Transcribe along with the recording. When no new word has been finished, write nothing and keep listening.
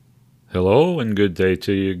Hello and good day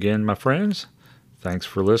to you again, my friends. Thanks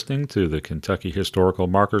for listening to the Kentucky Historical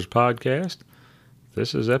Markers podcast.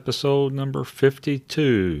 This is episode number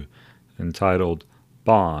 52, entitled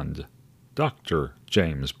Bond, Dr.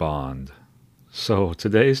 James Bond. So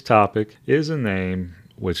today's topic is a name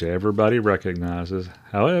which everybody recognizes.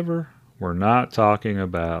 However, we're not talking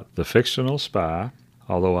about the fictional spy,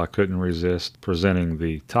 although I couldn't resist presenting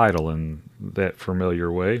the title in that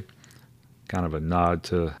familiar way. Kind of a nod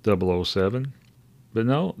to 007. But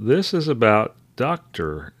no, this is about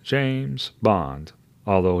Dr. James Bond.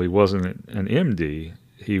 Although he wasn't an MD,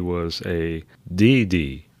 he was a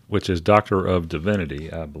DD, which is Doctor of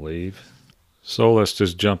Divinity, I believe. So let's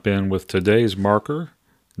just jump in with today's marker,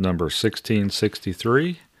 number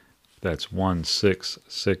 1663. That's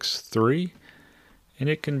 1663. And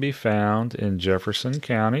it can be found in Jefferson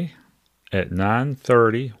County at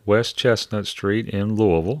 930 West Chestnut Street in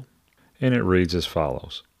Louisville. And it reads as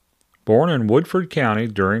follows. Born in Woodford County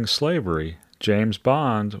during slavery, James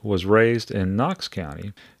Bond was raised in Knox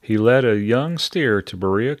County. He led a young steer to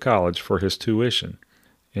Berea College for his tuition.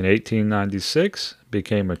 In 1896,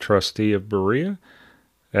 became a trustee of Berea.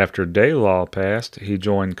 After day law passed, he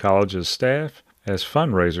joined college's staff as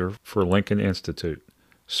fundraiser for Lincoln Institute,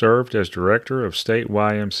 served as director of state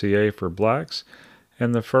YMCA for blacks,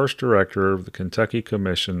 and the first director of the Kentucky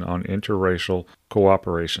Commission on Interracial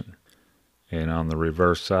Cooperation. And on the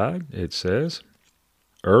reverse side, it says,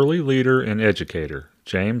 early leader and educator,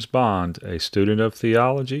 James Bond, a student of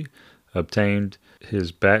theology, obtained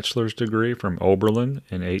his bachelor's degree from Oberlin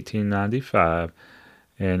in 1895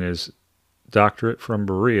 and his doctorate from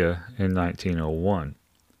Berea in 1901.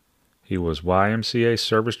 He was YMCA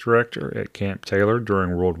service director at Camp Taylor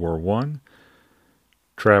during World War I,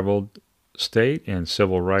 traveled state and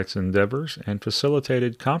civil rights endeavors, and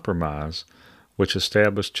facilitated compromise, which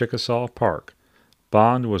established Chickasaw Park.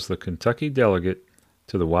 Bond was the Kentucky delegate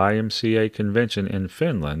to the YMCA convention in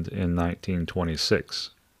Finland in 1926.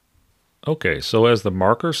 Okay, so as the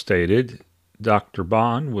marker stated, Dr.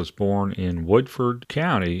 Bond was born in Woodford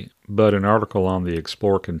County, but an article on the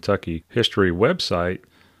Explore Kentucky History website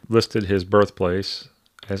listed his birthplace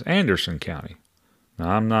as Anderson County.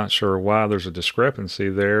 Now, I'm not sure why there's a discrepancy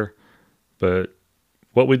there, but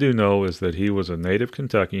what we do know is that he was a native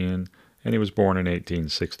Kentuckian and he was born in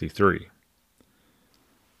 1863.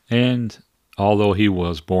 And although he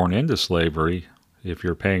was born into slavery, if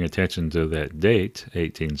you're paying attention to that date,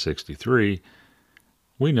 1863,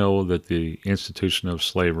 we know that the institution of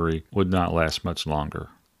slavery would not last much longer.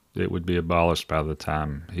 It would be abolished by the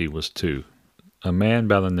time he was 2. A man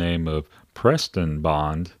by the name of Preston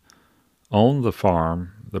Bond owned the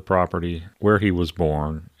farm, the property where he was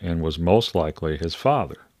born, and was most likely his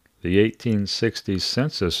father. The 1860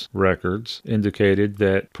 census records indicated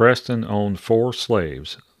that Preston owned 4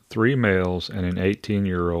 slaves, 3 males and an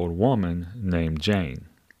 18-year-old woman named Jane.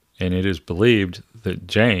 And it is believed that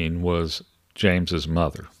Jane was James's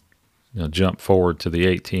mother. Now jump forward to the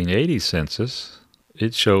 1880 census.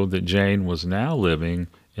 It showed that Jane was now living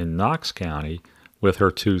in Knox County with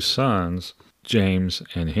her 2 sons, James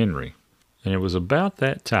and Henry. And it was about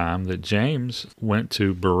that time that James went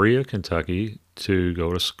to Berea, Kentucky to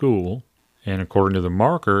go to school. And according to the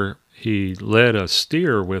marker, he led a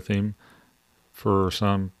steer with him for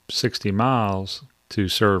some 60 miles to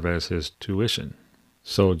serve as his tuition.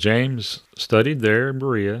 So James studied there in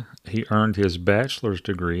Berea. He earned his bachelor's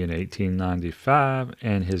degree in 1895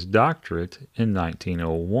 and his doctorate in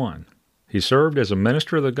 1901. He served as a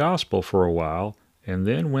minister of the gospel for a while and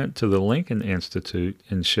then went to the Lincoln Institute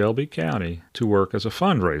in Shelby County to work as a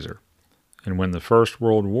fundraiser. And when the First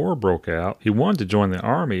World War broke out, he wanted to join the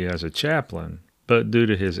Army as a chaplain, but due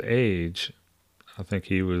to his age, I think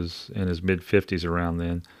he was in his mid-50s around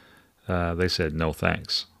then, they said no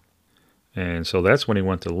thanks. And so that's when he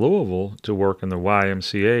went to Louisville to work in the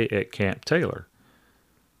YMCA at Camp Taylor.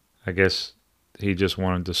 I guess he just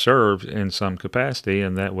wanted to serve in some capacity,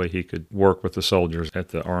 and that way he could work with the soldiers at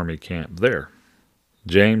the Army camp there.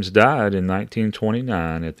 James died in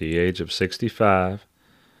 1929 at the age of 65,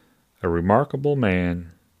 a remarkable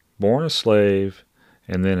man, born a slave,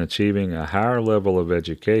 and then achieving a higher level of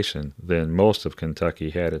education than most of Kentucky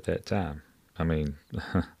had at that time. I mean,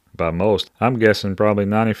 by most, I'm guessing probably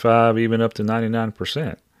 95, even up to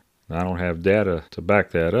 99%. I don't have data to back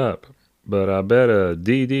that up, but I bet a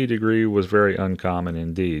DD degree was very uncommon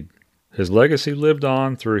indeed. His legacy lived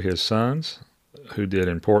on through his sons, who did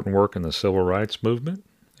important work in the civil rights movement.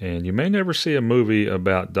 And you may never see a movie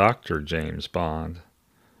about Dr. James Bond,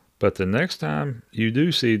 but the next time you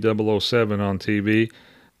do see 007 on TV,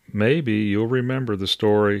 maybe you'll remember the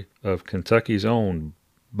story of Kentucky's own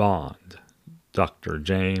Bond, Dr.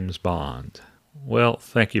 James Bond. Well,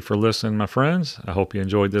 thank you for listening, my friends. I hope you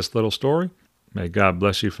enjoyed this little story. May God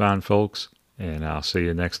bless you fine folks, and I'll see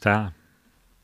you next time.